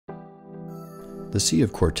The Sea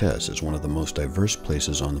of Cortez is one of the most diverse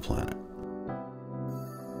places on the planet.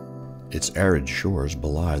 Its arid shores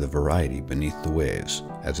belie the variety beneath the waves,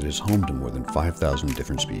 as it is home to more than 5,000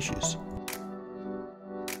 different species.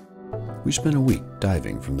 We spent a week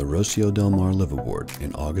diving from the Rocio del Mar liveaboard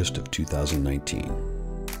in August of 2019.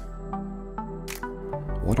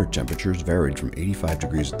 Water temperatures varied from 85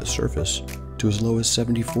 degrees at the surface to as low as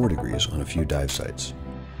 74 degrees on a few dive sites.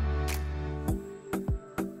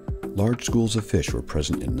 Large schools of fish were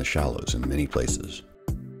present in the shallows in many places,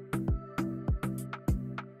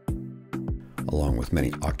 along with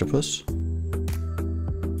many octopus,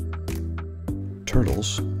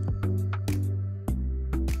 turtles,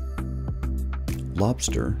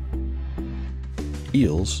 lobster,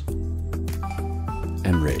 eels,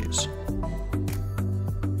 and rays.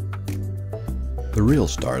 The real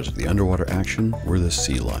stars of the underwater action were the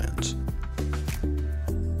sea lions.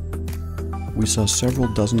 We saw several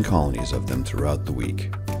dozen colonies of them throughout the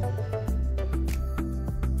week,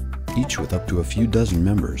 each with up to a few dozen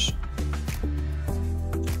members.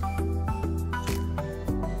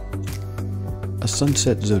 A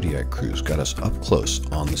sunset zodiac cruise got us up close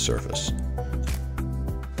on the surface.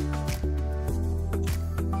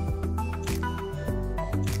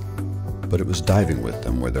 But it was diving with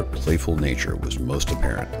them where their playful nature was most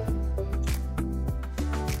apparent.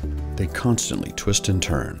 They constantly twist and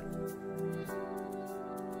turn,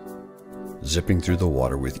 zipping through the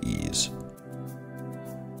water with ease.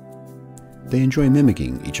 They enjoy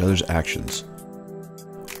mimicking each other's actions,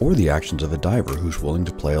 or the actions of a diver who's willing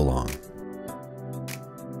to play along.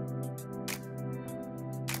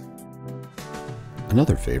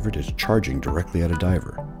 Another favorite is charging directly at a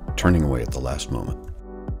diver, turning away at the last moment.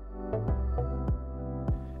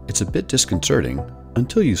 It's a bit disconcerting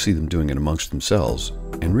until you see them doing it amongst themselves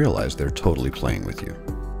and realize they're totally playing with you.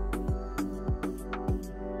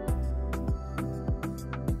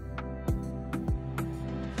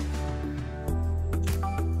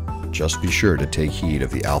 Just be sure to take heed of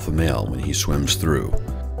the alpha male when he swims through.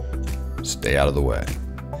 Stay out of the way.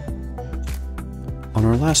 On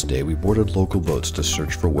our last day, we boarded local boats to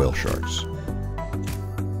search for whale sharks.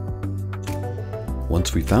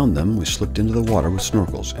 Once we found them, we slipped into the water with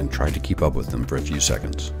snorkels and tried to keep up with them for a few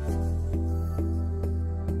seconds.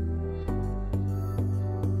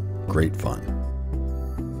 Great fun.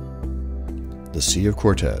 The Sea of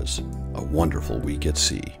Cortez, a wonderful week at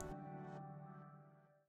sea.